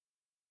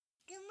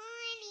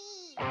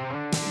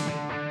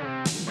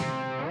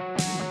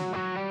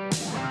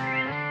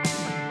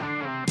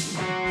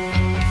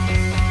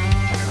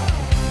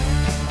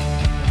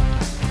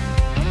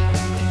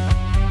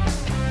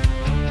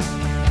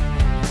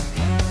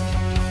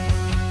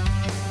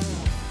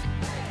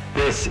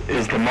This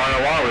is the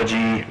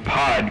Morrowology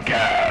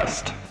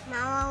Podcast.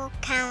 Morrow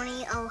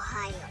County,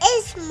 Ohio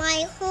is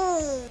my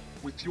home.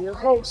 With your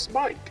hosts,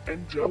 Mike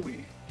and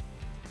Joey.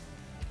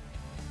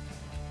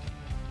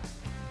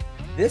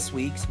 This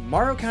week's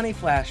Morrow County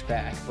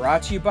Flashback,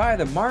 brought to you by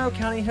the Morrow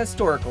County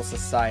Historical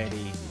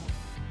Society.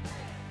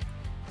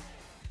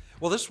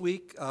 Well, this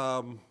week,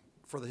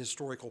 for the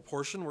historical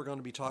portion, we're going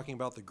to be talking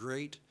about the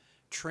Great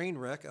Train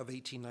Wreck of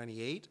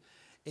 1898.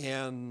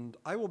 And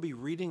I will be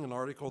reading an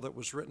article that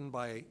was written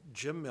by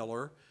Jim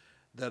Miller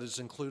that is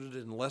included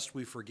in Lest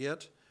We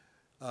Forget,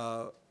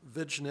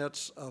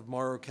 Vignettes of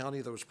Morrow County,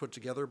 that was put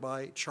together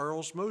by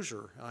Charles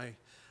Mosier.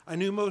 I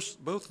knew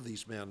both of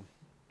these men,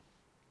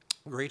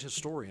 great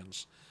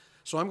historians.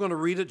 So I'm going to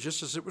read it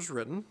just as it was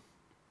written.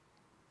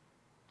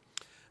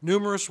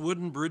 Numerous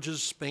wooden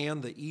bridges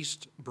span the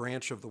east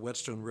branch of the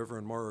Whetstone River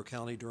in Morrow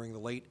County during the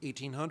late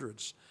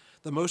 1800s.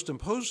 The most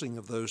imposing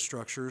of those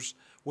structures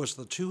was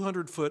the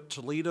 200-foot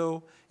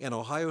Toledo and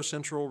Ohio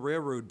Central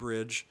Railroad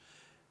Bridge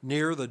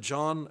near the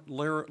John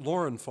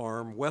Lauren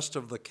Farm west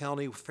of the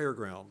county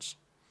fairgrounds.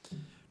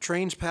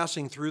 Trains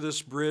passing through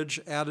this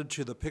bridge added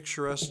to the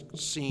picturesque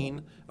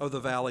scene of the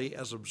valley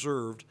as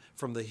observed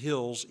from the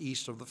hills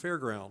east of the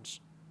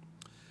fairgrounds.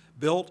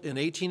 Built in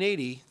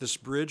 1880, this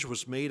bridge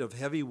was made of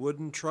heavy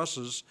wooden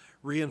trusses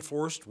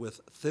reinforced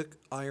with thick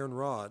iron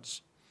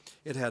rods.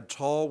 It had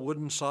tall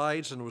wooden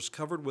sides and was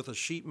covered with a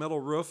sheet metal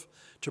roof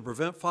to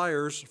prevent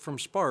fires from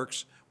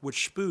sparks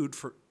which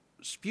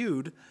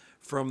spewed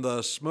from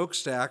the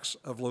smokestacks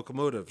of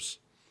locomotives.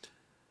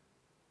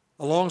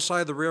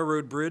 Alongside the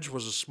railroad bridge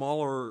was a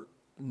smaller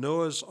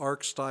Noah's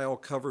Ark-style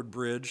covered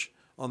bridge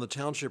on the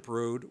Township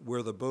Road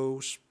where the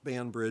Bow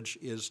Span Bridge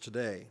is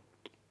today.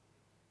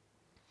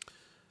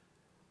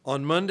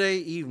 On Monday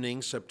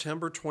evening,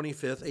 September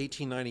 25th,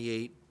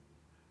 1898,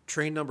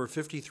 train number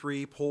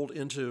 53 pulled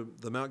into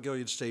the Mount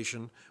Gilead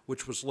station,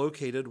 which was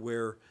located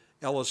where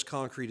Ellis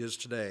Concrete is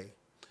today.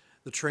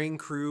 The train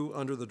crew,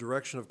 under the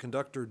direction of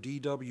conductor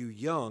D.W.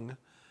 Young,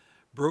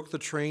 broke the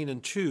train in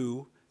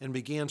two and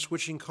began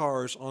switching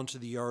cars onto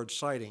the yard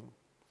siding.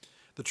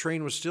 The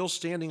train was still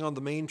standing on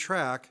the main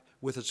track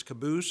with its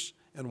caboose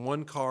and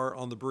one car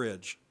on the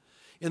bridge.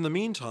 In the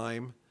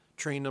meantime,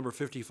 train number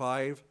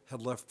 55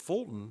 had left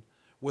Fulton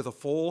with a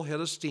full head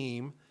of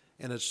steam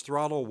and its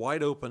throttle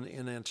wide open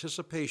in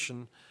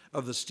anticipation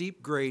of the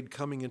steep grade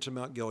coming into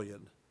Mount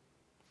Gilead.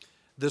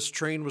 This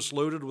train was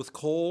loaded with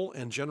coal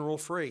and general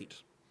freight.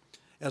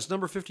 As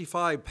number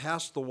 55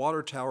 passed the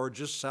water tower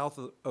just south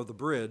of the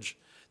bridge,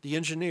 the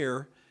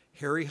engineer,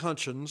 Harry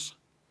Hutchins,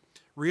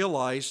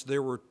 realized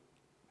there were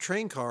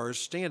train cars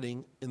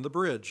standing in the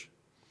bridge.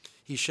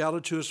 He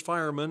shouted to his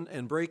firemen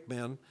and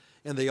brakemen,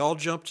 and they all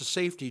jumped to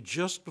safety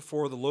just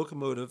before the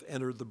locomotive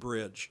entered the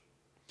bridge.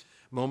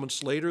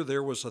 Moments later,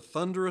 there was a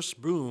thunderous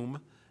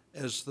boom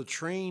as the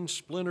train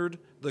splintered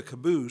the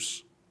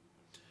caboose.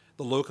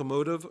 The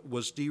locomotive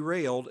was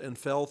derailed and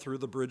fell through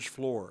the bridge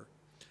floor.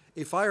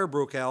 A fire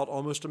broke out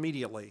almost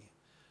immediately.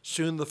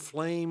 Soon the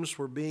flames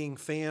were being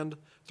fanned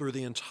through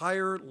the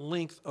entire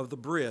length of the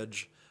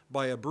bridge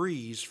by a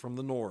breeze from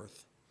the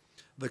north.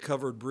 The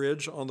covered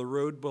bridge on the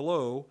road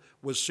below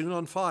was soon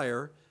on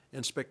fire,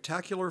 and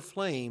spectacular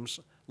flames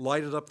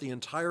lighted up the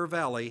entire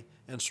valley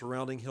and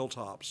surrounding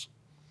hilltops.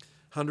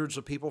 Hundreds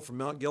of people from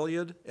Mount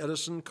Gilead,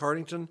 Edison,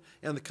 Cardington,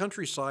 and the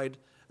countryside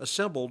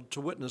assembled to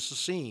witness the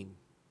scene.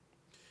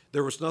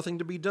 There was nothing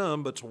to be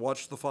done but to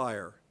watch the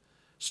fire.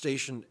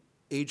 Station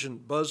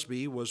Agent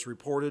Busby was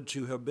reported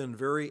to have been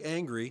very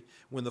angry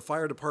when the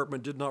fire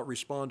department did not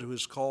respond to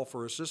his call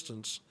for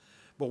assistance,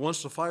 but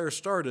once the fire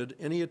started,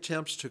 any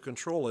attempts to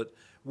control it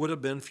would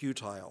have been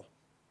futile.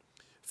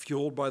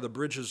 Fueled by the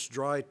bridge's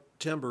dry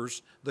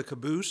timbers, the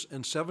caboose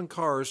and 7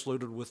 cars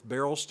loaded with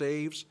barrel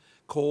staves,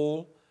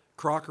 coal,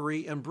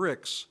 crockery, and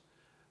bricks,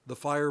 the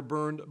fire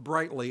burned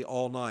brightly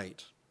all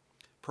night.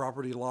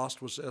 Property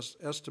lost was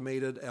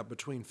estimated at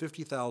between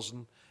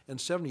 $50,000 and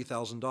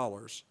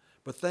 $70,000,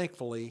 but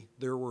thankfully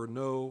there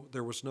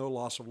was no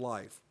loss of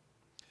life.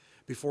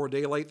 Before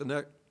daylight the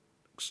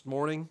next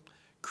morning,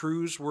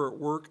 crews were at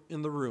work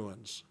in the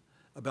ruins.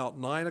 About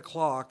 9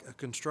 o'clock, a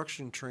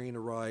construction train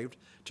arrived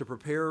to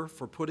prepare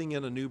for putting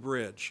in a new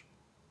bridge.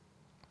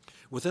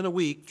 Within a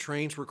week,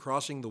 trains were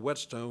crossing the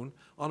Whetstone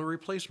on a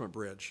replacement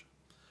bridge.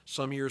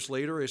 Some years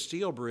later, a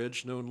steel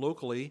bridge, known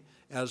locally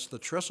as the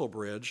Trestle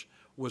Bridge,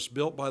 was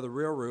built by the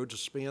railroad to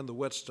span the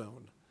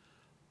Whetstone.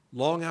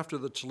 Long after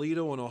the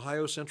Toledo and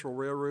Ohio Central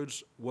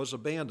Railroads was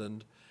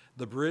abandoned,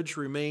 the bridge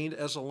remained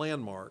as a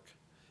landmark.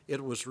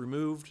 It was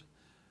removed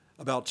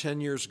about 10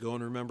 years ago,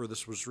 and remember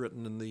this was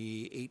written in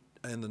the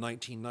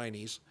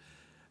 1990s,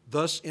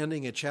 thus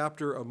ending a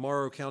chapter of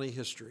Morrow County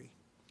history.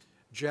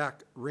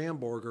 Jack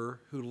Ramborger,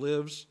 who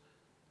lives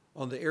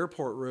on the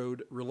airport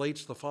road,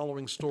 relates the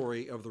following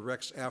story of the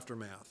wreck's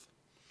aftermath.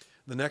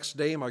 The next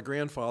day, my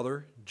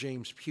grandfather,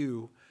 James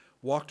Pugh,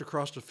 walked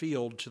across the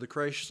field to the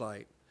crash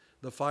site.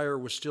 The fire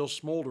was still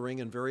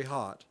smoldering and very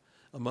hot.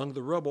 Among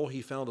the rubble,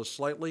 he found a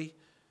slightly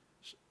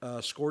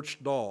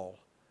scorched doll.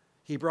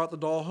 He brought the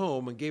doll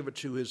home and gave it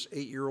to his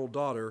 8-year-old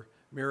daughter,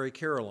 Mary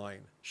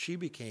Caroline. She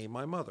became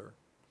my mother.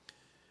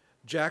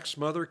 Jack's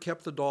mother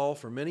kept the doll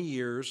for many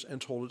years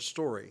and told its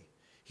story.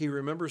 He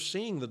remembers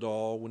seeing the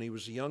doll when he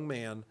was a young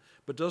man,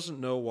 but doesn't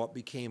know what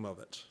became of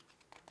it.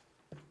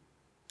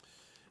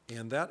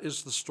 And that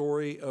is the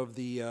story of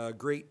the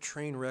great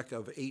train wreck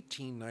of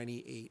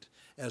 1898,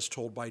 as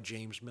told by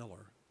James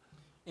Miller.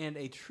 And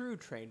a true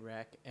train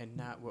wreck and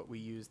not what we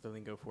use the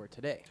lingo for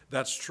today.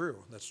 That's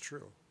true. That's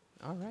true.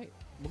 All right.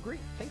 Well, great.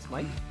 Thanks,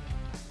 Mike.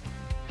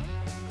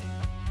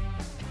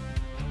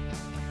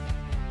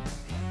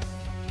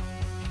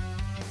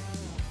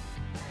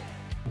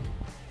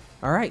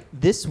 All right.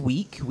 This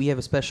week, we have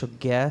a special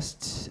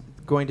guest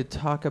going to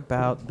talk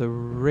about the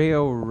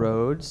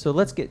railroad. So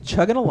let's get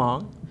chugging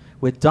along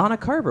with Donna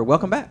Carver.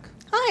 Welcome back.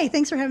 Hi,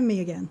 thanks for having me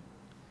again.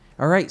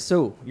 All right.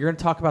 So you're going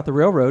to talk about the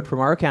railroad from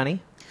Morrow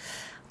County.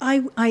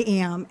 I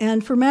am.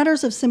 And for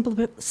matters of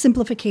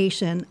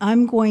simplification,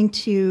 I'm going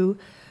to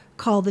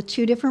call the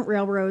two different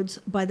railroads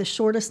by the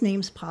shortest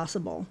names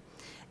possible.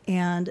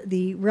 And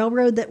the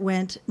railroad that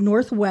went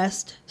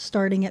northwest,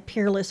 starting at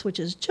Peerless, which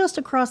is just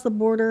across the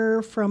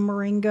border from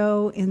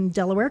Marengo in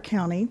Delaware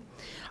County,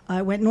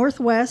 went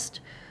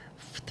northwest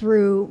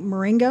through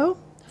Marengo,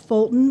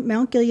 Fulton,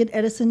 Mount Gilead,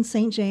 Edison,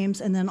 St.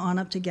 James, and then on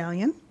up to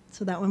Galion.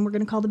 So that one we're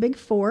going to call the Big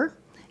Four.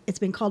 It's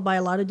been called by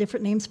a lot of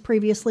different names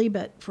previously,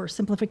 but for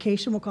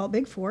simplification, we'll call it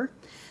Big Four.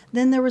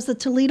 Then there was the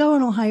Toledo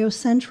and Ohio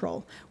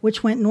Central,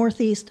 which went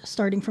northeast,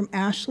 starting from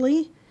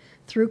Ashley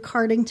through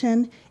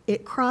Cardington.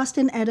 It crossed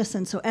in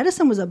Edison. So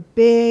Edison was a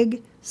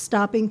big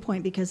stopping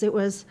point because it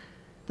was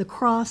the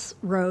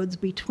crossroads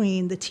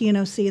between the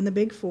TNOC and the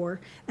Big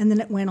Four, and then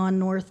it went on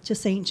north to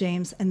St.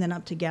 James and then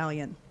up to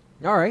Galion.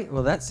 All right.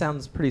 Well, that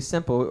sounds pretty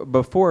simple.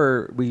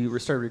 Before we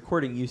started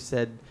recording, you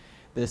said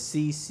the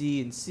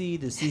CC and C,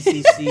 the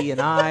CCC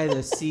and I, the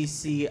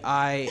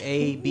CCI,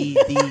 A, B,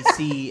 D,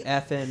 C,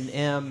 F, and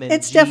M, and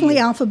It's G. definitely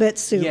alphabet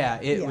soup. Yeah,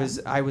 it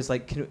was. I was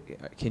like,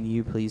 can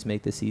you please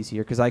make this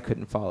easier? Because I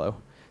couldn't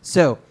follow.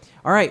 So,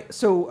 all right.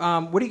 So,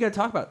 what are you going to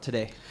talk about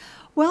today?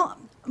 Well,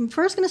 I'm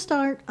first going to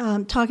start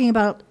talking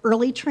about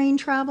early train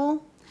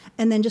travel,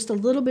 and then just a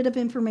little bit of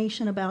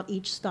information about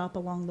each stop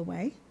along the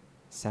way.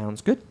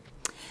 Sounds good.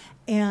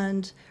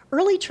 And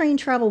early train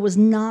travel was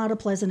not a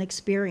pleasant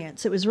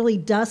experience. It was really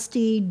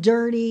dusty,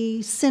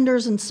 dirty,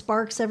 cinders and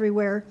sparks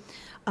everywhere.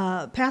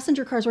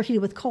 Passenger cars were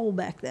heated with coal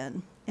back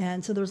then,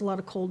 and so there was a lot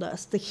of coal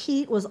dust. The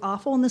heat was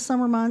awful in the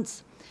summer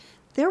months.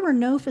 There were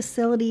no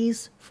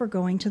facilities for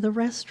going to the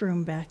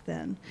restroom back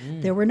then.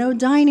 There were no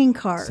dining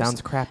cars.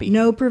 Sounds crappy.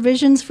 No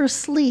provisions for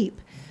sleep.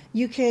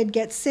 You could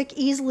get sick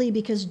easily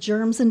because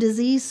germs and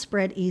disease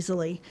spread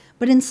easily.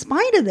 But in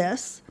spite of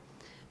this,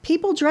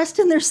 people dressed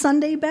in their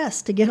Sunday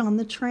best to get on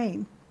the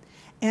train.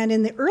 And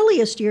in the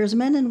earliest years,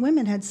 men and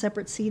women had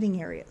separate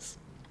seating areas.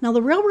 Now,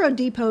 the railroad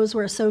depots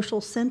were a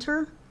social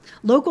center.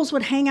 Locals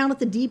would hang out at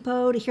the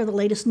depot to hear the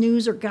latest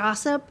news or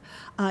gossip,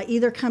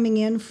 either coming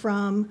in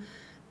from,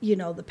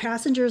 the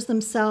passengers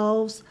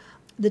themselves.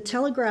 The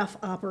telegraph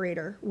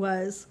operator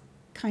was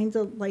kind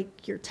of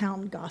like your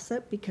town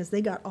gossip because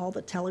they got all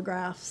the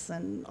telegraphs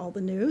and all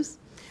the news.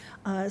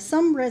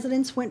 Some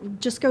residents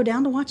just go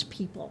down to watch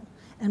people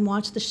and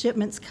watch the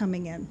shipments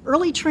coming in.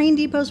 Early train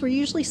depots were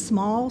usually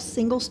small,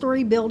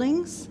 single-story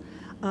buildings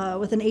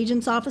with an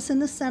agent's office in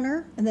the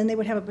center, and then they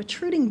would have a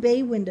protruding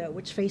bay window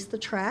which faced the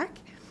track,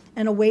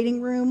 and a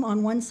waiting room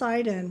on one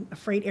side and a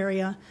freight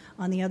area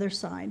on the other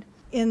side.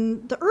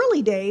 In the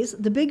early days,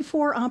 the Big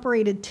Four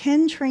operated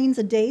 10 trains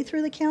a day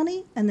through the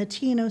county, and the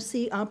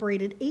TNOC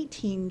operated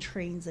 18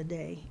 trains a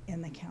day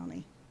in the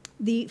county.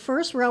 The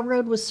first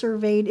railroad was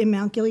surveyed in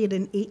Mount Gilead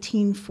in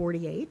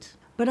 1848.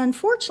 But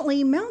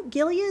unfortunately, Mount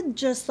Gilead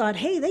just thought,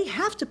 hey, they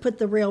have to put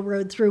the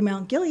railroad through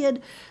Mount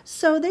Gilead,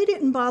 so they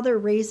didn't bother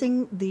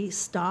raising the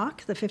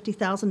stock, the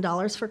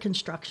 $50,000 for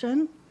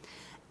construction.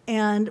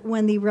 And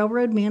when the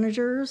railroad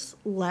managers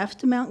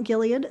left Mount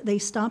Gilead, they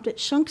stopped at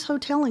Shunk's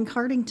Hotel in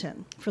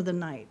Cardington for the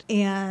night.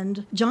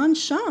 And John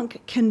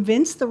Shunk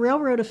convinced the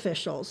railroad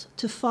officials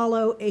to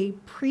follow a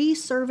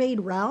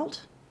pre-surveyed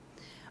route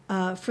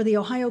for the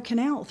Ohio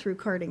Canal through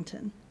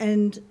Cardington.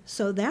 And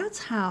so that's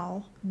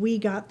how we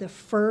got the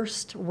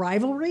first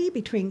rivalry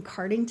between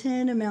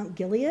Cardington and Mount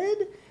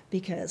Gilead,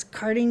 because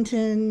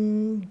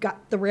Cardington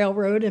got the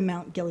railroad and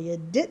Mount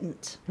Gilead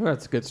didn't. Well,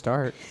 that's a good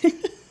start.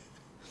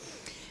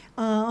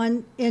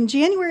 In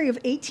January of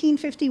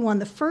 1851,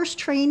 the first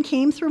train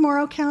came through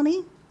Morrow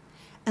County,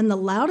 and the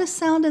loudest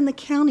sound in the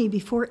county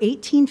before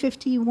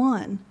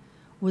 1851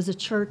 was a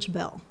church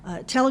bell.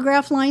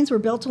 Telegraph lines were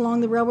built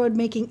along the railroad,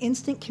 making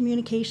instant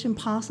communication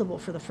possible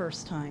for the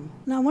first time.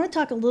 Now, I want to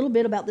talk a little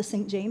bit about the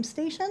St. James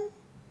station.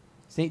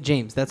 St.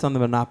 James, that's on the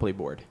Monopoly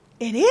board.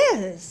 It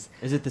is.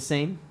 Is it the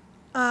same?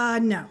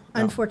 No,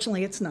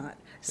 unfortunately it's not.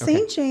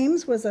 St.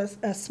 James was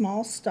a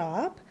small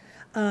stop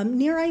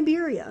near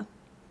Iberia.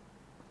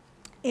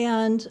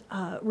 And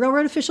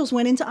railroad officials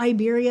went into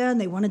Iberia and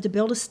they wanted to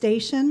build a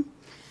station.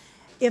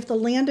 If the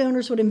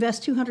landowners would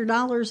invest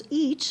 $200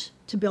 each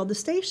to build the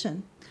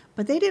station.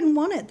 But they didn't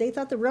want it. They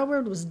thought the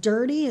railroad was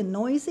dirty and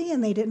noisy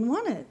and they didn't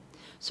want it.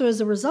 So as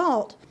a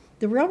result,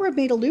 The railroad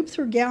made a loop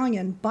through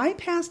Galion,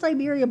 bypassed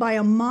Iberia by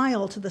a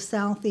mile to the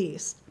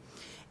southeast.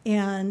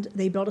 And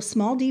they built a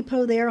small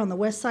depot there on the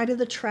west side of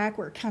the track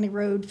where County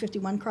Road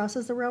 51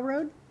 crosses the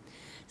railroad.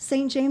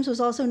 St. James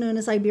was also known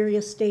as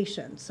Iberia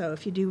Station. So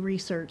if you do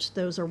research,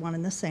 those are one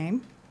and the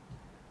same.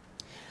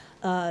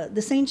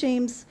 The St.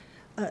 James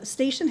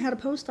station had a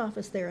post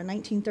office there in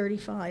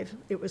 1935.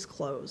 It was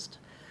closed.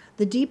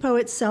 The depot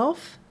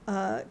itself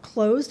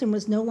closed and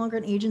was no longer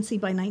an agency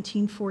by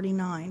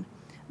 1949.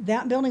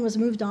 That building was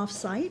moved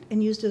off-site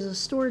and used as a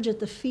storage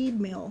at the feed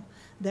mill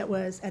that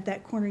was at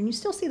that corner. And you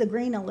still see the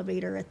grain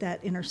elevator at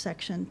that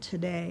intersection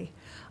today.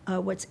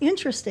 What's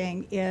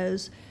interesting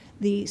is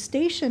the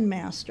station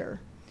master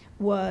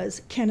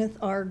was Kenneth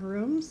R.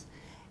 Grooms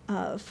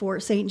for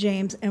St.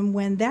 James. And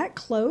when that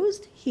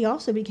closed, he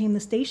also became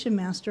the station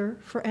master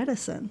for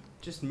Edison.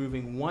 Just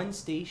moving one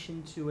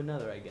station to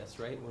another, I guess,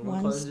 right? When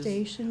One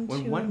station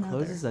when to one another.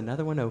 closes,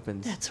 another one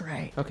opens. That's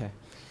right. Okay.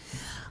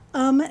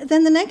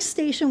 Then the next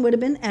station would have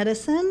been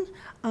Edison.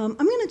 I'm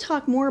going to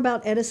talk more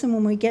about Edison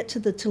when we get to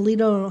the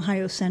Toledo,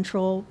 Ohio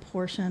Central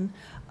portion.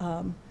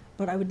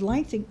 But I would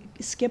like to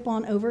skip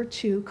on over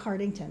to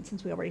Cardington,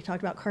 since we already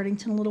talked about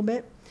Cardington a little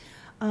bit.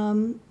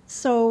 Cardington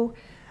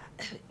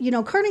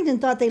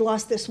thought they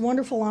lost this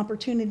wonderful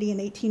opportunity in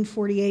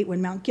 1848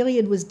 when Mount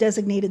Gilead was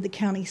designated the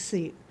county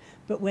seat.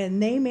 But when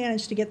they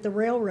managed to get the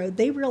railroad,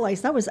 they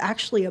realized that was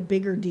actually a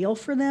bigger deal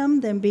for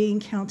them than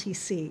being county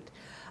seat.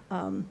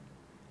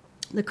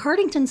 The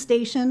Cardington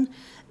station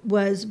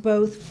was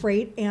both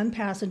freight and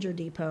passenger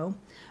depot.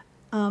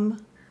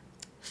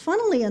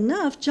 Funnily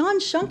enough, John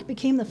Shunk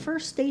became the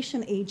first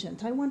station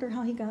agent. I wonder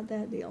how he got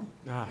that deal.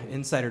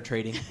 Insider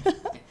trading.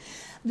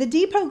 The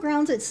depot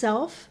grounds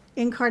itself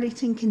in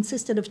Cardington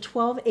consisted of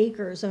 12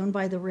 acres owned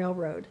by the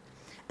railroad.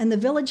 And the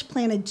village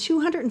planted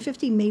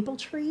 250 maple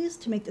trees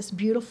to make this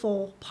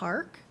beautiful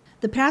park.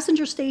 The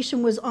passenger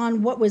station was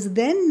on what was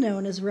then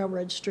known as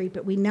Railroad Street,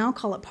 but we now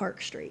call it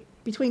Park Street,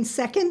 between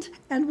 2nd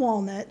and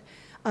Walnut,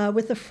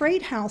 with the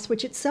freight house,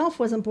 which itself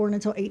wasn't built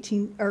until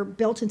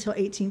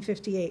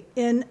 1858.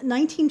 In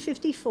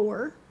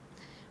 1954,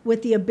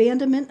 with the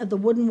abandonment of the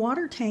wooden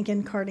water tank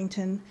in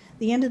Cardington,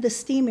 the end of the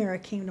steam era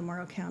came to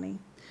Morrow County.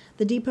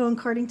 The depot in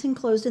Cardington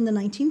closed in the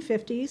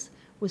 1950s,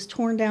 was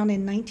torn down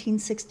in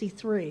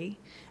 1963,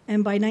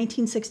 and by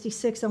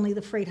 1966, only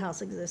the freight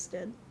house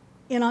existed.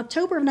 In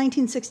October of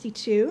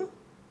 1962,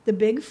 the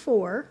Big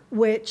Four,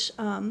 which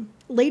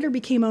later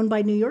became owned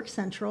by New York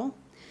Central,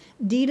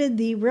 deeded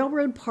the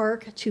railroad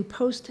park to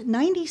Post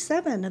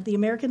 97 of the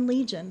American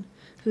Legion,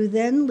 who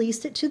then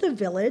leased it to the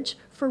village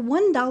for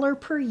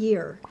 $1 per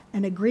year,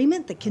 an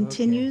agreement that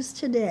continues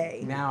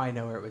today. Now I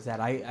know where it was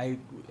at. I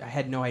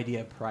had no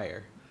idea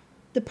prior.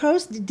 The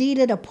Post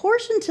deeded a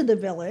portion to the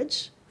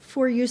village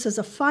for use as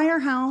a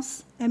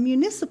firehouse and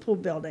municipal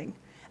building,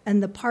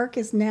 and the park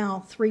is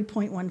now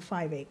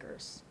 3.15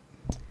 acres.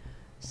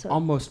 So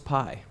Almost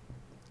pi.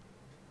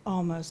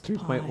 almost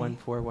pi.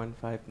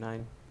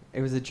 3.14159.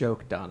 It was a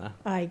joke, Donna.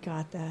 I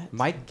got that.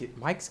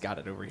 Mike's got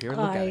it over here.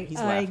 Look at it. He's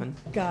laughing.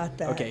 I got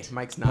that. Okay,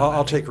 Mike's not. I'll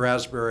laughing. take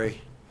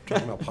raspberry.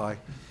 Talking about pie.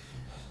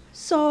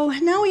 So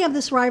now we have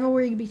this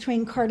rivalry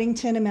between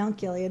Cardington and Mount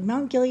Gilead.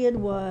 Mount Gilead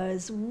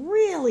was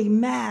really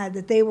mad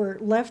that they were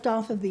left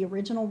off of the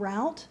original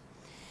route.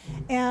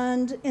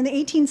 And in the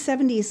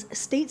 1870s,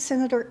 State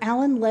Senator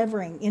Allen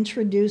Levering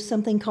introduced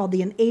something called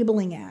the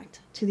Enabling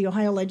Act to the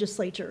Ohio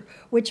legislature,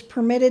 which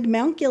permitted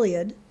Mount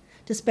Gilead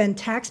to spend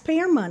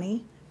taxpayer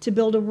money to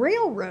build a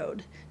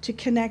railroad to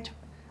connect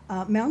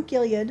Mount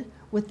Gilead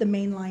with the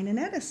main line in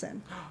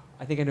Edison.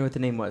 I think I know what the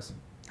name was.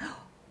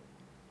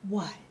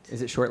 What?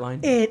 Is it Short Line?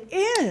 It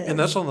is. And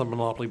that's on the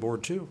Monopoly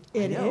board, too.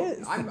 It I know.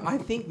 is. I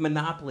think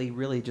Monopoly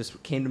really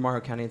just came to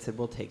Morrow County and said,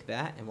 we'll take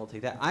that and we'll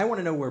take that. I want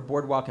to know where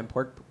Boardwalk and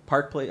Park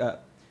Place.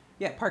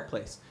 Park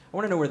Place. I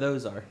want to know where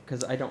those are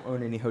because I don't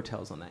own any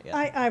hotels on that yet.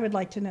 I would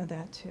like to know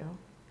that too.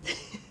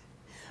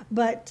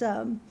 But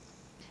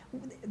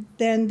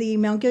then the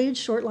Mount Gilead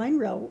Short Line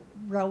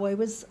Railway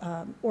was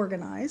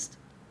organized.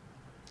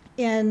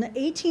 In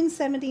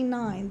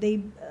 1879,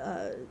 they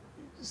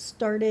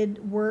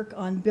started work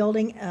on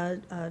building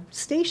a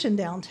station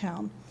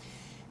downtown.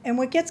 And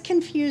what gets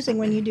confusing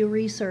when you do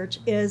research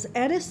is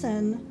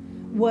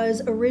Edison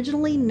was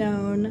originally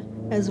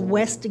known as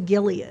West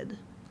Gilead.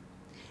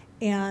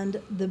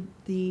 And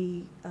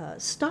the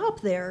stop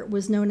there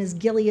was known as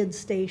Gilead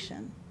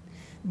Station.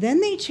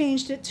 Then they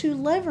changed it to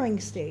Levering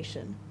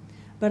Station.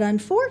 But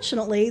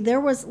unfortunately,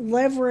 there was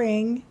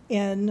Levering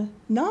in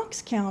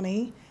Knox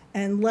County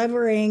and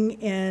Levering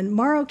in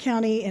Morrow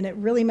County, and it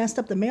really messed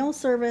up the mail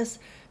service.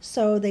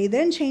 So they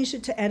then changed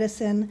it to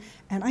Edison,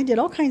 and I did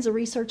all kinds of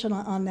research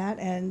on that,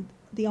 and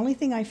the only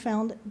thing I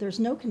found, there's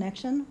no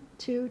connection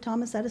to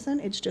Thomas Edison.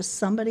 It's just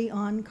somebody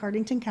on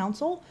Cardington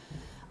Council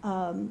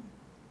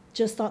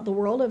just thought the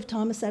world of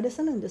Thomas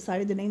Edison and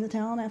decided to name the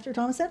town after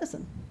Thomas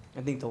Edison.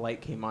 I think the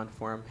light came on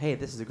for him. Hey,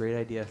 this is a great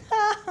idea.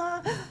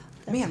 Man,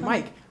 funny.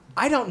 Mike,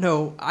 I don't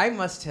know. I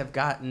must have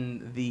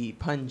gotten the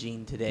pun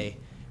gene today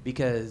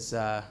because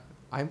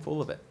I'm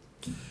full of it.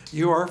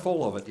 You are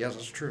full of it. Yes,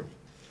 it's true.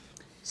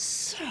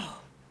 So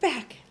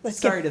back.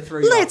 Sorry to throw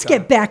you Let's off, get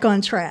John. back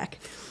on track.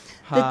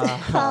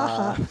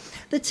 Ha,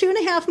 The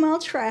 2.5-mile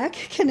track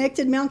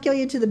connected Mount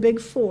Gilead to the Big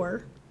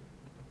Four,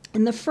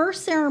 and the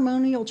first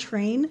ceremonial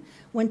train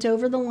went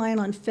over the line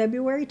on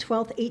February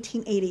 12th,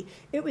 1880.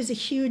 It was a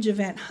huge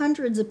event.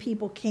 Hundreds of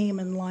people came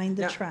and lined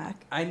the Now,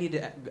 track. I need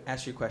to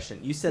ask you a question.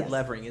 You said Yes.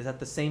 Levering. Is that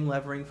the same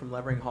Levering from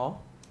Levering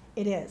Hall?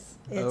 It is.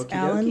 It's Okie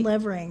Alan dokie.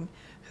 Levering,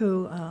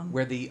 who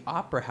Where the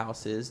Opera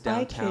House is I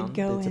downtown. could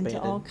go that's into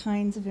abandoned. all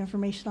kinds of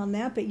information on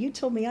that, but you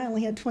told me I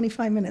only had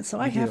 25 minutes, so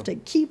I You have do. to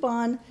keep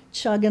on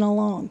chugging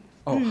along.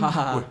 Oh,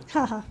 haha.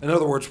 Haha. In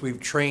other words, we've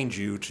trained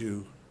you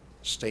to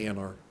stay in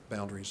our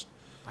boundaries.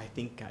 I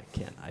think I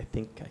can.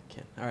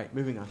 All right,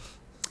 moving on.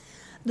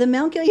 The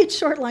Mount Gilead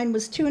Short Line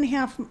was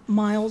 2.5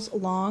 miles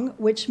long,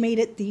 which made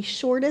it the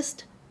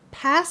shortest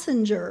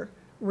passenger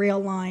rail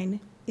line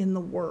in the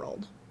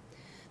world.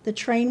 The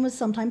train was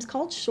sometimes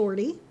called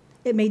Shorty.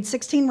 It made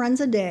 16 runs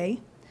a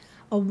day.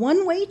 A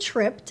one-way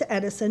trip to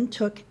Edison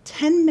took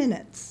 10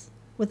 minutes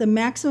with a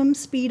maximum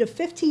speed of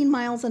 15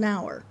 miles an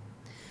hour.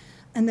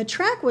 And the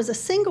track was a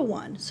single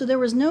one, so there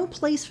was no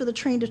place for the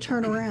train to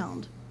turn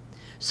around.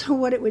 So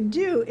what it would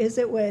do is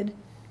it would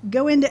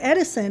go into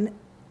Edison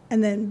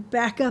and then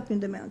back up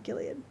into Mount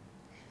Gilead.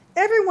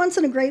 Every once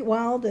in a great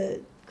while,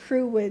 the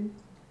crew would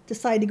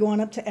decide to go on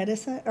up to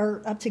Edison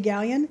or up to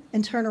Galion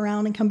and turn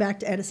around and come back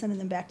to Edison and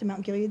then back to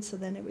Mount Gilead. So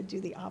then it would do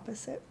the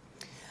opposite.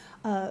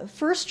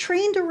 First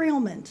train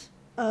derailment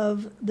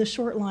of the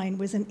short line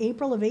was in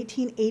April of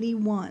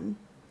 1881.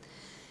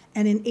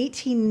 And in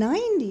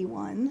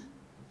 1891,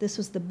 this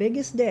was the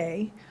biggest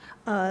day,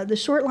 the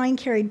short line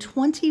carried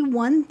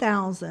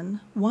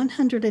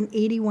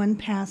 21,181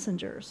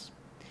 passengers.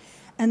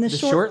 And The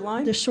short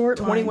line? The short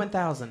line.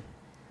 21,000.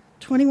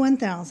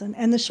 21,000.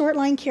 And the short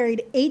line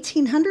carried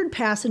 1,800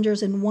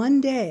 passengers in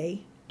one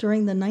day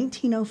during the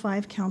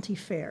 1905 county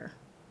fair.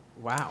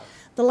 Wow.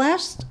 The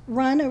last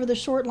run over the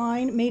short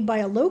line made by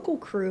a local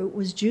crew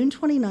was June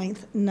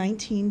 29th,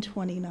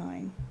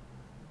 1929.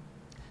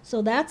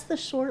 So that's the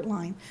short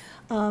line.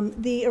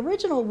 The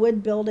original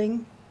wood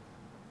building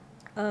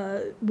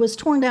was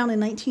torn down in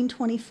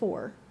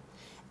 1924,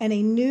 and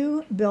a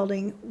new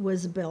building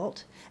was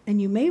built.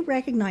 And you may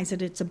recognize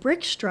it. It's a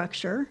brick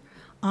structure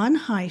on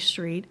High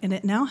Street, and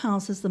it now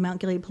houses the Mount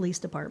Gilead Police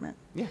Department.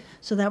 Yeah.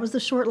 So that was the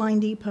short line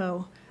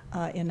depot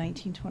in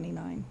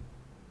 1929.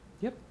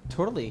 Yep.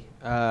 Totally.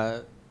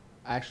 I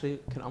actually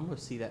can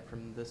almost see that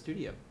from the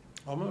studio.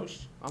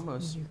 Almost.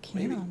 Almost. You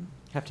Maybe. can.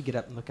 Have to get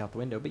up and look out the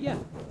window, but yeah,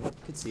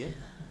 could see it.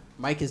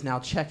 Mike is now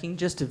checking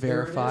just to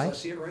There it is. verify. I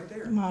see it right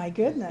there. My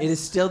goodness. It is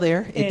still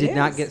there. It It did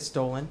not is. get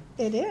stolen.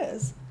 It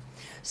is.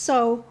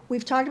 So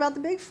we've talked about the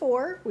Big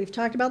Four. We've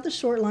talked about the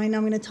short line. Now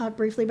I'm going to talk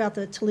briefly about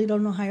the Toledo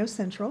and Ohio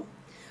Central.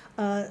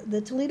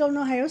 The Toledo and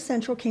Ohio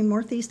Central came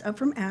northeast up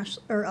from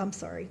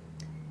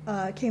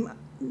came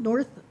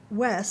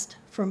northwest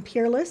from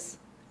Peerless,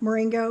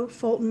 Marengo,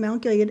 Fulton,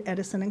 Mount Gilead,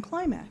 Edison, and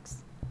Climax.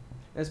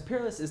 As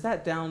Peerless, is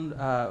that down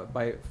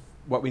by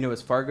what we know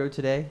as Fargo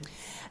today?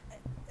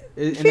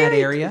 In that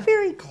Very- area?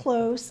 Very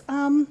close.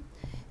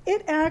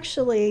 It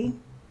actually,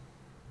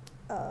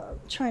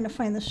 trying to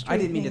find the street I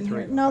didn't mean to name throw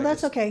here. you No, off. I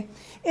that's just- okay.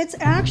 It's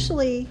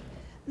actually,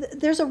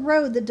 there's a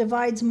road that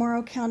divides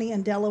Morrow County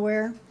and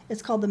Delaware.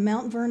 It's called the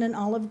Mount Vernon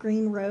Olive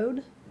Green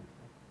Road.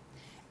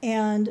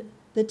 And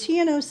the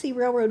TNOC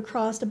Railroad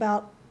crossed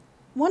about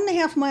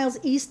 1.5 miles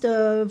east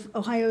of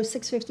Ohio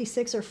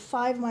 656 or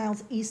 5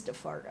 miles east of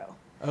Fargo.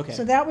 Okay.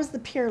 So that was the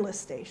Peerless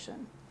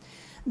station.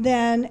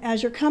 Then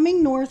as you're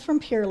coming north from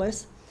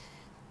Peerless,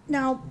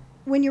 now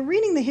when you're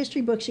reading the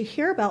history books, you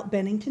hear about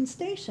Bennington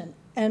Station.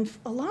 And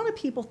a lot of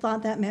people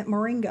thought that meant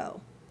Marengo.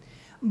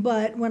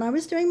 But when I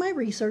was doing my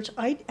research,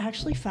 I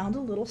actually found a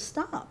little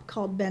stop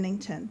called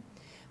Bennington.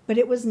 But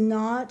it was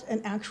not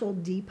an actual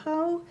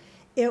depot.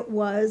 It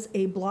was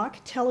a block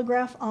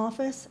telegraph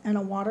office and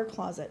a water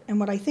closet. And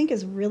what I think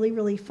is really,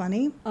 really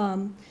funny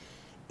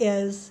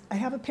is I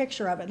have a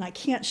picture of it, and I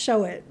can't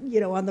show it,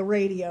 on the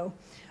radio.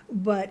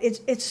 But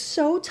it's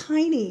so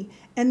tiny,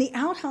 and the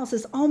outhouse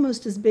is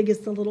almost as big as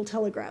the little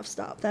telegraph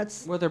stop.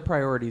 Well, their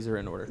priorities are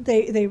in order.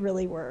 They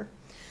really were.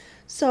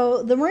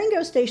 So the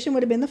Marengo station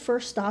would have been the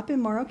first stop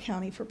in Morrow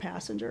County for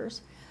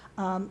passengers.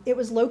 It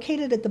was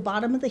located at the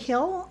bottom of the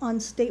hill on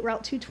State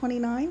Route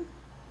 229,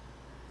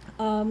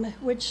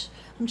 which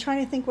I'm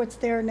trying to think what's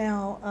there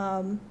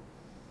now.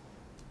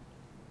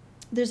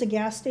 There's a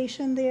gas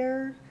station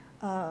there.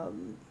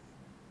 On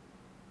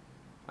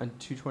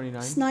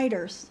 229?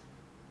 Snyder's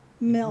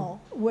Mill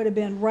would have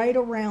been right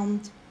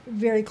around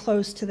very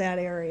close to that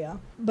area.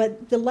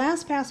 But the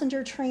last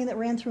passenger train that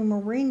ran through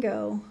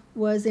Marengo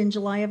was in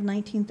July of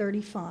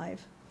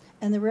 1935,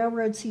 and the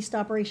railroad ceased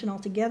operation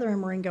altogether in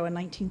Marengo in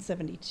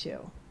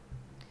 1972.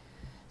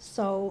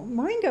 So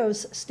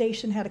Marengo's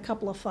station had a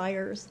couple of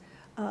fires.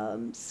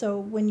 So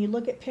when you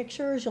look at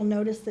pictures, you'll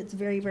notice that it's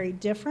very, very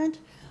different.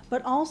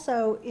 But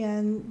also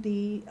in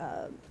the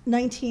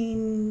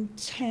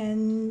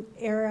 1910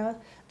 era,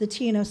 the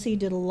TNOC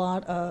did a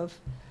lot of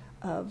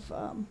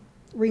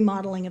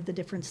remodeling of the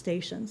different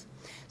stations.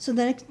 So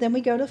then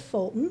we go to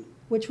Fulton.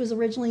 which was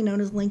originally known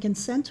as Lincoln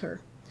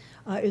Center.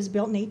 It was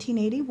built in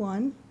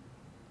 1881.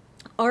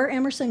 R.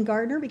 Emerson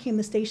Gardner became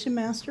the station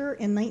master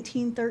in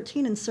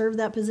 1913 and served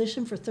that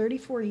position for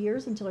 34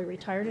 years until he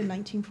retired in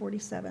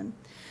 1947.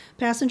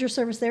 Passenger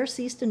service there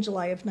ceased in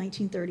July of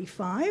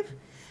 1935,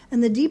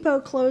 and the depot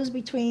closed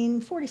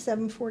between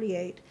 47 and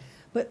 48.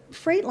 But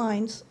freight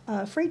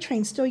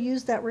trains still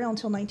used that rail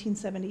until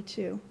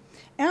 1972.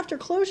 After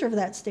closure of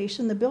that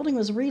station, the building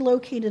was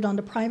relocated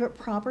onto private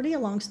property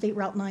along State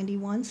Route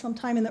 91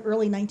 sometime in the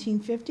early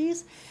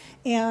 1950s.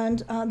 And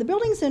the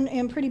building's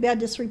in pretty bad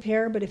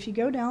disrepair, but if you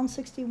go down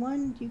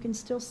 61, you can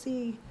still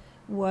see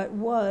what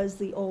was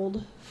the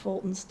old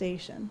Fulton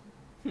Station.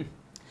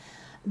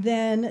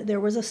 Then there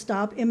was a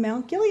stop in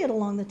Mount Gilead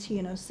along the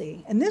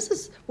TNOC. And this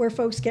is where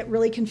folks get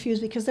really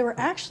confused because there were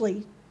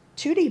actually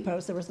two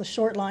depots. There was the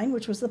short line,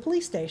 which was the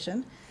police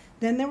station.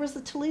 Then there was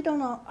the Toledo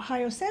and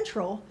Ohio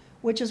Central,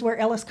 which is where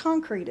Ellis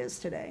Concrete is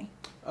today.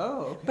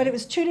 Oh, okay. But it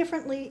was two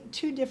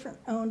different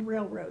owned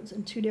railroads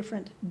and two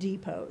different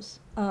depots.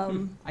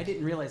 I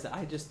didn't realize that.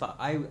 I just thought,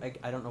 I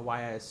don't know why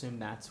I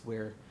assumed that's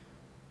where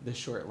the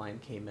short line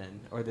came in,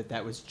 or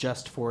that was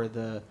just for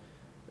the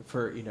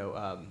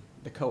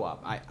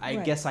co-op. I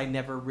Right. guess I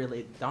never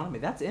really dawned on me.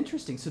 That's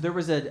interesting. So there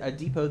was a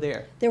depot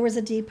there. There was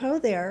a depot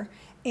there,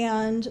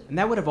 and And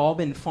that would have all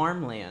been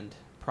farmland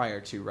prior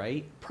to,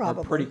 right?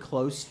 Probably. Or pretty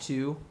close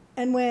to.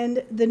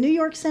 when the New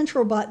York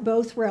Central bought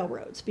both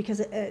railroads,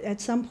 because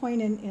at some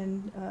point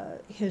in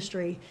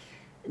history,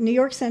 New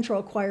York Central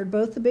acquired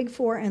both the Big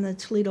Four and the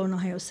Toledo and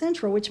Ohio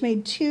Central, which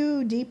made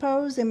two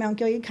depots in Mount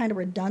Gilead kind of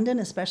redundant,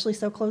 especially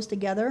so close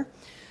together.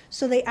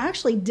 So they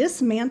actually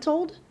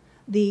dismantled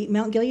the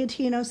Mount Gilead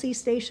TNOC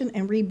station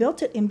and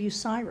rebuilt it in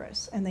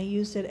Bucyrus, and they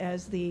used it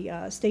as the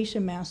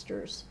station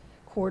master's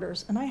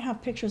quarters. And I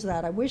have pictures of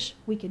that. I wish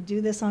we could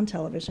do this on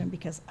television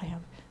because I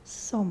have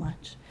so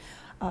much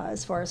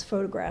as far as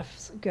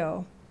photographs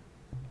go.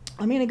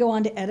 I'm going to go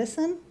on to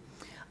Edison.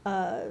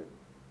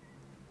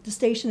 The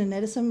station in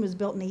Edison was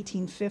built in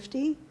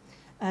 1850.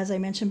 As I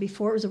mentioned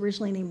before, it was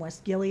originally named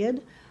West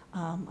Gilead.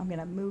 I'm going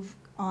to move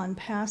on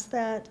past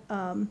that.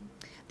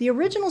 The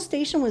original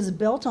station was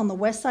built on the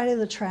west side of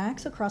the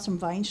tracks across from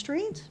Vine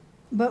Street.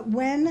 But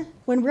when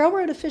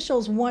railroad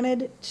officials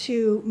wanted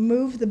to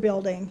move the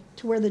building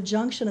to where the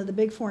junction of the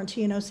Big Four and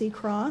TNOC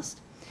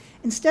crossed,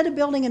 instead of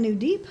building a new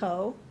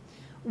depot,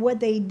 what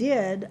they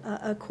did,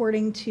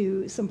 according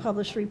to some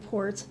published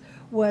reports,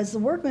 was the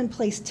workmen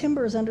placed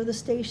timbers under the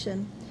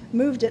station,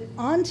 moved it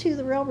onto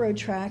the railroad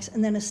tracks,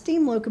 and then a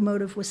steam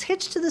locomotive was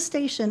hitched to the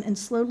station and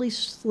slowly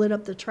slid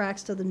up the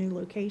tracks to the new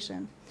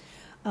location.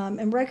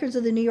 And records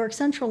of the New York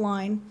Central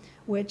line,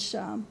 which,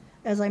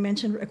 as I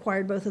mentioned,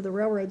 acquired both of the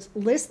railroads,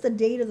 list the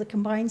date of the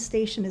combined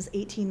station as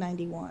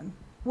 1891.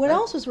 What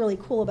else was really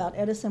cool about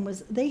Edison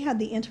was they had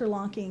the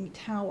interlocking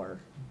tower,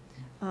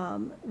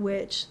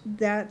 which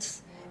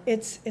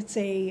it's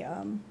a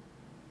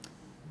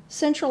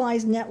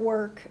centralized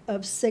network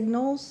of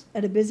signals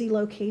at a busy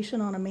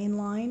location on a main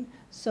line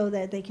so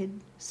that they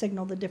could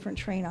signal the different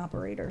train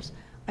operators.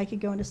 I could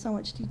go into so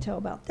much detail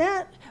about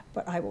that,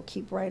 but I will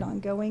keep right on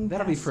going.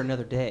 That'll be for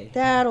another day.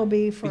 That'll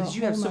be for Because a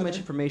you have whole so much nother-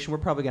 information, we're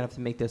probably going to have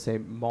to make this a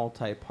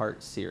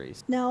multi-part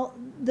series. Now,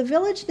 the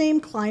village name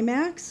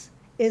Climax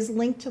is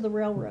linked to the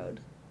railroad.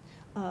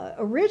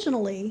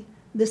 Originally,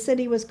 the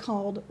city was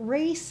called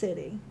Ray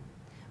City,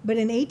 but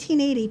in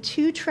 1880,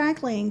 two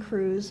track laying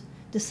crews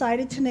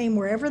decided to name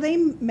wherever they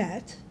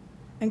met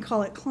and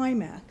call it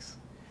Climax.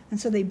 And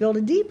so they built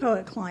a depot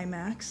at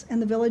Climax,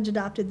 and the village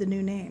adopted the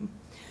new name.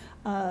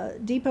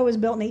 Depot was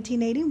built in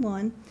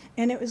 1881,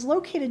 and it was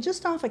located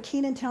just off of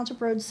Canaan Township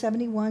Road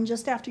 71,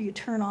 just after you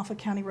turn off of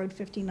County Road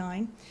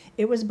 59.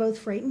 It was both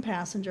freight and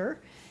passenger,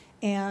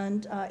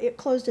 and it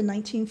closed in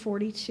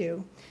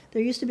 1942.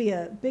 There used to be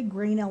a big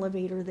grain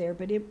elevator there,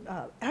 but it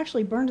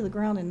actually burned to the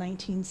ground in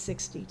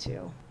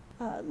 1962.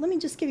 Let me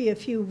just give you a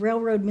few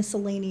railroad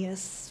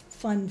miscellaneous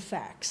fun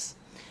facts.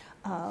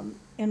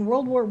 In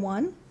World War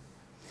I,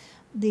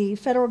 the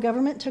federal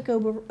government took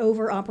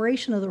over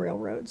operation of the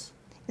railroads.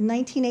 In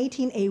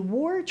 1918, a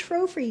war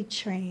trophy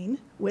train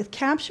with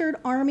captured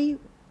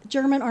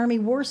German Army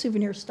war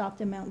souvenirs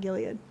stopped in Mount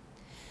Gilead.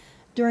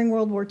 During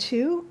World War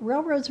II,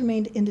 railroads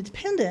remained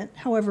independent.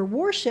 However,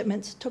 war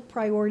shipments took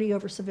priority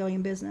over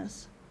civilian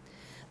business.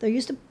 There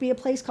used to be a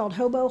place called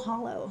Hobo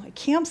Hollow, a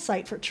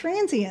campsite for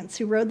transients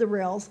who rode the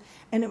rails,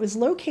 and it was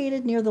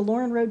located near the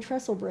Lauren Road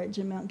Trestle Bridge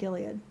in Mount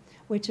Gilead,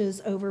 which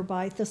is over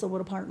by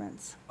Thistlewood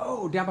Apartments.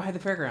 Oh, down behind the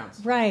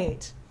fairgrounds.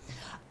 Right.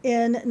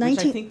 In Which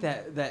I think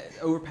that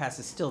overpass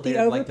is still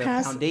there, like the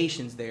overpass-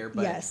 foundation's there.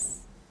 But Yes.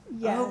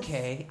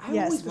 Okay. I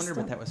always wondered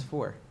what that was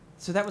for.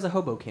 So that was a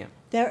hobo camp.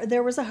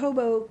 There was a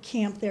hobo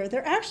camp there.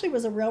 There actually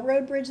was a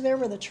railroad bridge there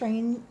where the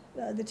train,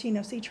 the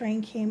TNOC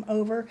train came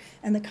over,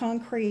 and the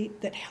concrete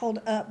that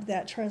held up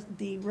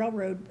the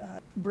railroad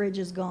bridge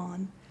is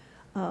gone.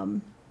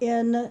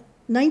 In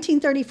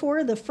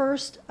 1934, the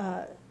first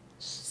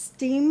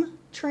steam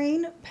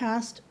train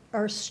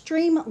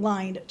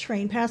streamlined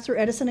train passed through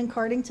Edison and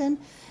Cardington,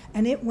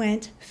 and it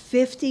went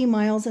 50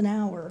 miles an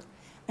hour.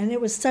 And it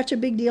was such a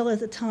big deal at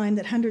the time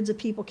that hundreds of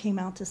people came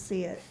out to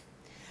see it.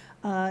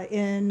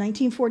 In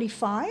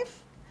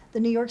 1945, the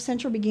New York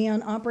Central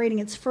began operating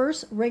its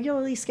first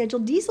regularly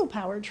scheduled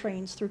diesel-powered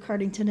trains through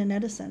Cardington and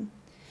Edison.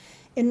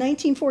 In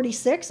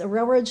 1946, a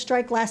railroad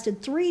strike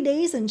lasted 3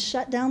 days and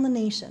shut down the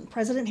nation.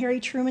 President Harry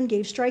Truman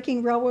gave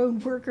striking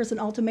railroad workers an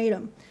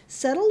ultimatum: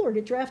 settle or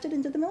get drafted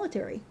into the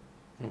military.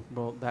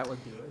 Well, that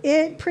would do it.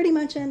 It pretty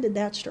much ended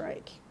that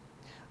strike.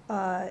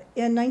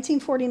 In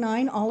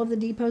 1949, all of the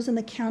depots in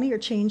the county are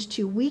changed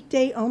to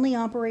weekday-only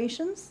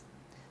operations.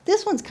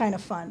 This one's kind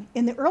of fun.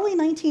 In the early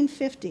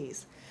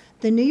 1950s,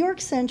 the New York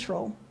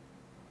Central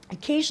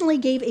occasionally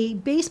gave a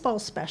baseball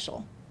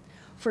special.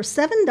 For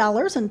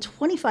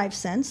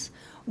 $7.25,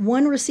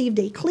 one received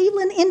a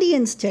Cleveland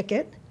Indians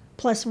ticket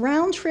plus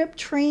round-trip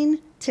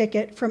train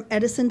ticket from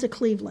Edison to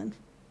Cleveland.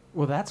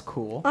 Well, that's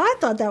cool. I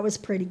thought that was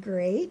pretty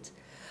great.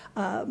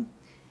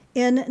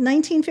 In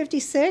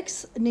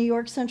 1956, New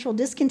York Central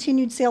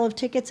discontinued sale of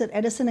tickets at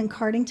Edison and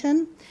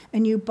Cardington,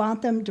 and you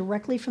bought them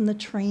directly from the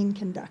train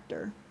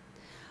conductor.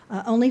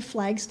 Only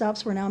flag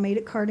stops were now made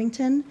at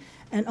Cardington,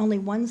 and only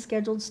one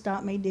scheduled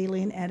stop made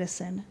daily in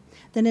Edison.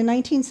 Then in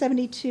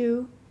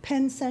 1972,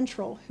 Penn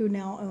Central, who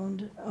now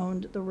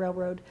owned the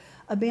railroad,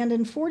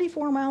 abandoned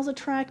 44 miles of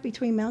track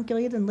between Mount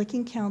Gilead and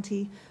Licking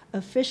County,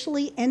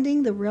 officially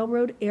ending the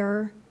railroad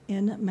era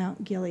in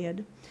Mount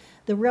Gilead.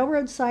 The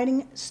railroad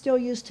siding still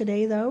used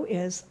today, though,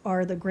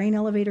 are the grain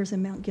elevators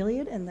in Mount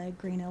Gilead and the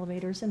grain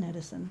elevators in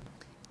Edison.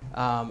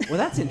 Well,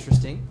 that's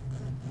interesting.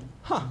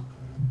 Huh.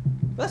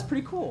 That's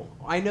pretty cool.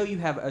 I know you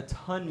have a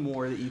ton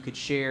more that you could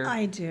share.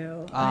 I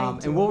do.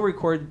 And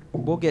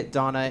we'll get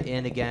Donna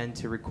in again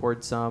to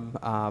record some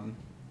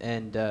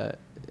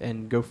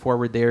and go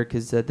forward there,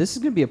 because this is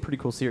going to be a pretty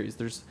cool series.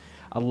 There's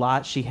a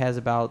lot. She has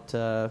about,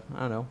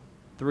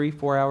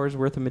 3-4 hours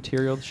worth of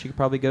material that she could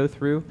probably go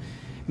through.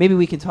 Maybe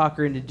we can talk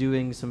her into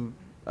doing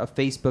a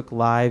Facebook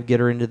Live, get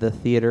her into the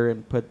theater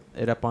and put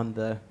it up on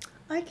the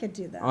I could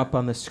do that. up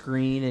on the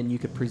screen, and you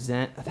could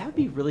present. That would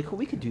be really cool.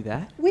 We could do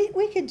that.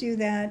 We could do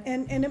that,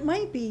 and it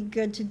might be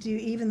good to do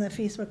even the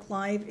Facebook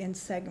Live in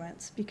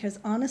segments, because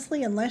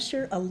honestly, unless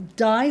you're a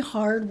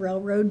die-hard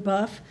railroad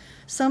buff,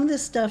 some of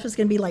this stuff is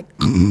going to be like,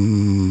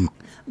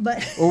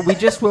 but Well, we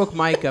just woke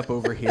Mike up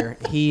over here.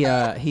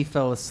 He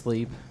fell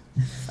asleep.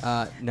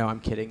 No, I'm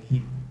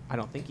kidding. I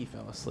don't think he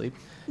fell asleep.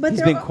 But He's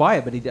there been are-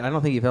 quiet, but I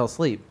don't think he fell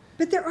asleep.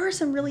 But there are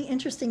some really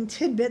interesting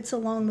tidbits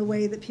along the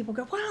way that people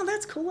go, wow,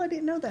 that's cool, I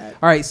didn't know that.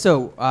 All right,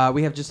 so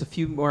we have just a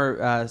few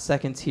more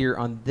seconds here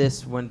on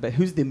this one, but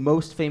who's the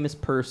most famous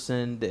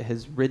person that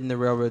has ridden the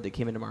railroad that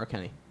came into Morrow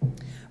County?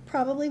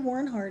 Probably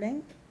Warren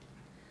Harding.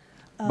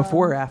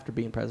 Before or after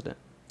being president?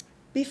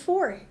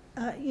 Before,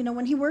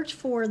 when he worked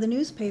for the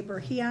newspaper,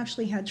 he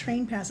actually had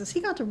train passes.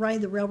 He got to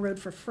ride the railroad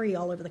for free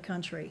all over the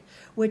country,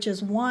 which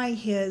is why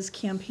his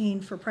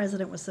campaign for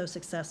president was so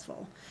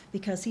successful,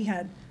 because he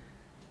had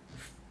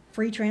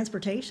free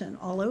transportation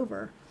all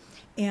over.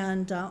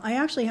 And I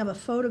actually have a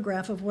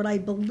photograph of what I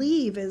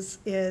believe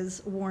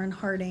is Warren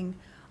Harding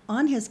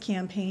on his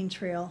campaign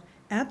trail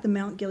at the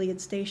Mount Gilead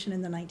station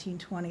in the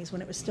 1920s,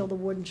 when it was still the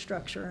wooden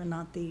structure and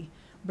not the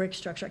brick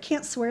structure. I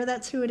can't swear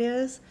that's who it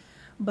is,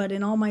 but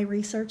in all my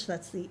research,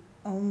 that's the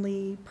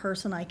only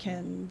person I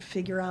can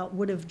figure out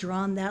would have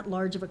drawn that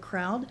large of a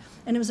crowd.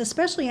 And it was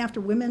especially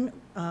after women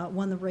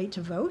won the right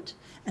to vote,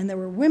 and there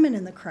were women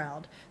in the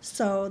crowd.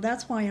 So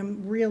that's why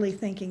I'm really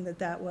thinking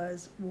that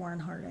was Warren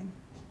Harding.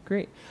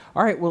 Great.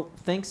 All right, well,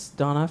 thanks,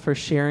 Donna, for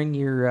sharing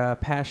your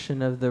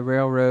passion of the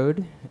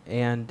railroad,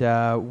 and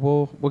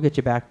we'll get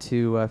you back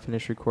to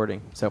finish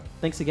recording. So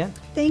thanks again.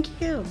 Thank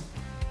you.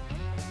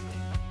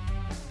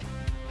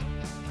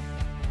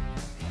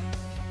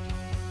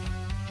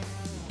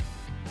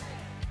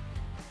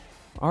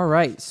 All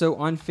right, so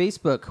on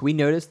Facebook, we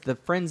noticed the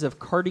Friends of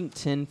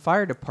Cardington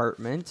Fire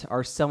Department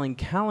are selling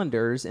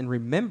calendars in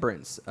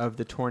remembrance of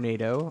the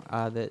tornado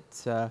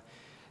that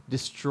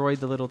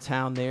destroyed the little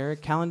town there.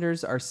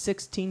 Calendars are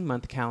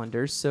 16-month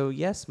calendars, so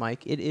yes,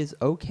 Mike, it is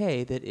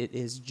okay that it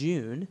is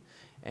June,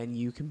 and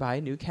you can buy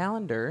a new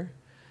calendar,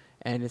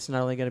 and it's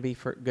not only going to be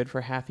good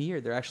for half a year.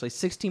 They're actually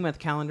 16-month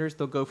calendars.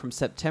 They'll go from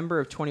September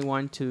of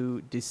 21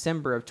 to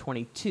December of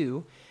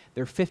 22.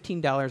 They're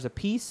 $15 a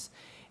piece.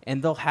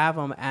 And they'll have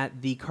them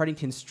at the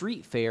Cardington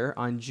Street Fair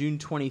on June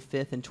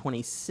 25th and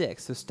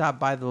 26th. So stop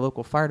by the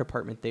local fire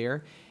department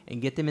there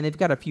and get them. And they've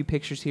got a few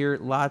pictures here,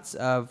 lots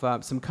of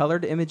some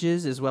colored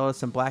images as well as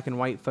some black and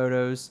white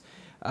photos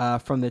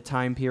from the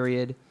time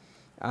period.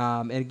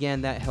 And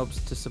again, that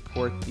helps to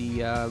support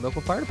the local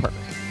fire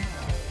department.